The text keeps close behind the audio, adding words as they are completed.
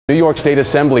New York State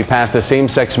Assembly passed a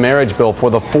same-sex marriage bill for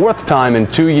the fourth time in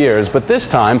 2 years, but this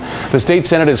time the state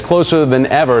Senate is closer than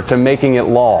ever to making it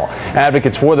law.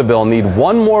 Advocates for the bill need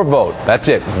one more vote. That's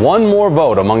it, one more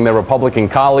vote among their Republican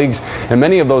colleagues, and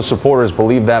many of those supporters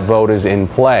believe that vote is in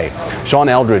play. Sean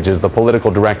Eldridge is the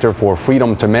political director for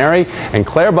Freedom to Marry, and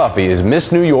Claire Buffie is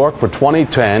Miss New York for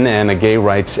 2010 and a gay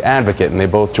rights advocate, and they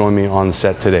both join me on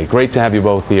set today. Great to have you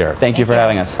both here. Thank you for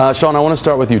having us. Sean, I want to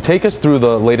start with you. Take us through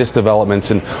the latest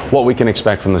developments and what we can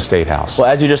expect from the State House. Well,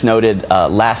 as you just noted,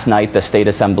 last night the State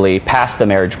Assembly passed the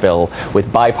marriage bill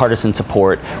with bipartisan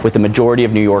support, with the majority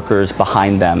of New Yorkers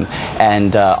behind them.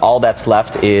 And all that's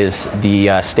left is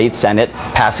the State Senate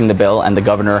passing the bill, and the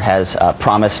governor has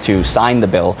promised to sign the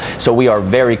bill. So we are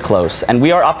very close. And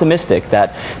we are optimistic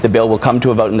that the bill will come to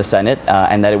a vote in the Senate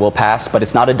and that it will pass, but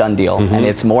it's not a done deal. And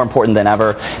it's more important than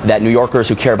ever that New Yorkers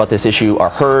who care about this issue are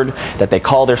heard, that they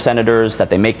call their senators, that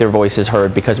they make their voices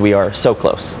heard, because we are so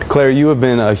close. Claire, you have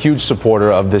been a huge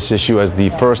supporter of this issue as the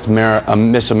first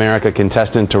Miss America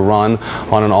contestant to run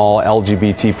on an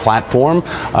all-LGBT platform.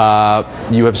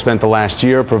 You have spent the last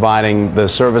year providing the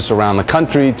service around the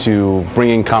country to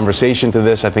bringing conversation to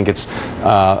this. I think it's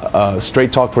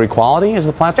Straight Talk for Equality is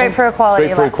the platform? Straight for Equality.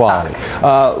 Straight for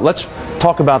Equality. Let's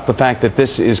talk about the fact that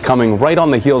this is coming right on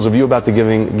the heels of you about to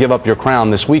give up your crown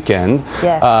this weekend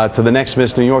to the next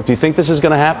Miss New York. Do you think this is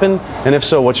going to happen? And if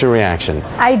so, what's your reaction?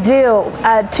 I do.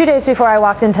 2 days before I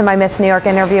walked into my Miss New York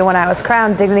interview when I was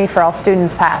crowned, Dignity for All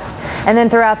students passed. And then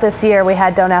throughout this year, we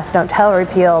had Don't Ask, Don't Tell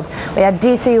repealed. We had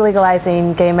D.C.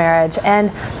 legalizing gay marriage.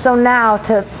 And so now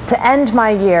to end my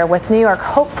year with New York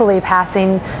hopefully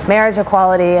passing marriage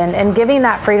equality and giving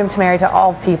that freedom to marry to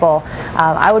all people,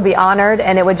 I would be honored,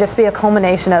 and it would just be a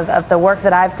culmination of the work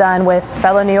that I've done with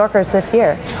fellow New Yorkers this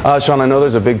year. Sean, I know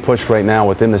there's a big push right now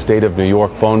within the state of New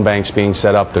York, phone banks being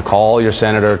set up to call your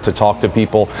senator, to talk to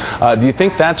people. Do you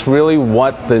think that's really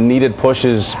what the needed push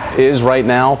is right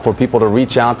now, for people to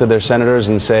reach out to their senators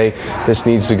and say this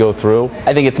needs to go through?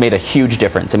 I think it's made a huge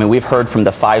difference. I mean, we've heard from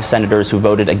the 5 senators who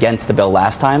voted against the bill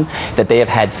last time that they have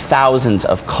had thousands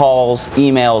of calls,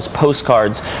 emails,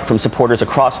 postcards from supporters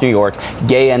across New York,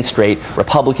 gay and straight,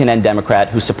 Republican and Democrat,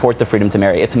 who support the freedom to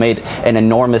marry. It's made an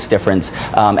enormous difference,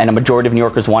 and a majority of New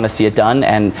Yorkers want to see it done,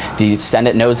 and the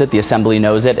Senate knows it, the Assembly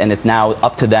knows it, and it's now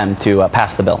up to them to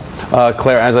pass the bill.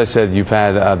 Claire, as I said, you've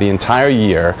had the entire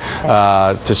year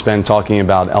to spend talking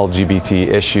about LGBT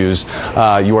issues.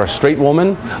 You are a straight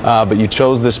woman, but you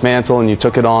chose this mantle and you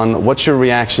took it on. What's your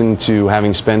reaction to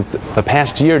having spent the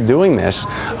past year doing this?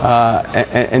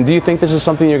 And do you think this is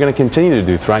something you're going to continue to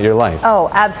do throughout your life? Oh,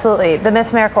 absolutely. The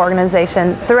Miss America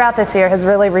organization throughout this year has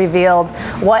really revealed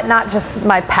what not just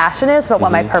my passion is, but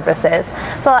what my purpose is.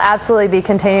 So I'll absolutely be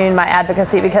continuing my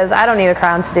advocacy, because I don't need a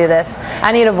crown to do this.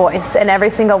 I need a voice, and every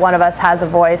single one of us has a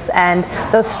voice, and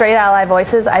those straight ally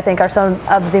voices, I think, are some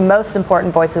of the most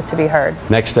important voices to be heard.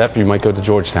 Next step, you might go to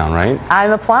Georgetown, right?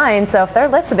 I'm applying, so if they're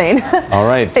listening, all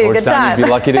right, Georgetown, you'd be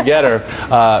lucky to get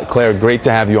her. Claire, great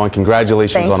to have you on.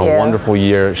 Congratulations on a wonderful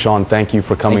year. Sean, thank you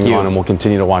for coming on, and we'll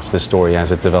continue to watch this story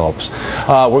as it develops.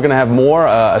 We're going to have more,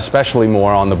 especially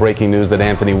more on the breaking news that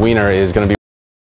Anthony Weiner is going to be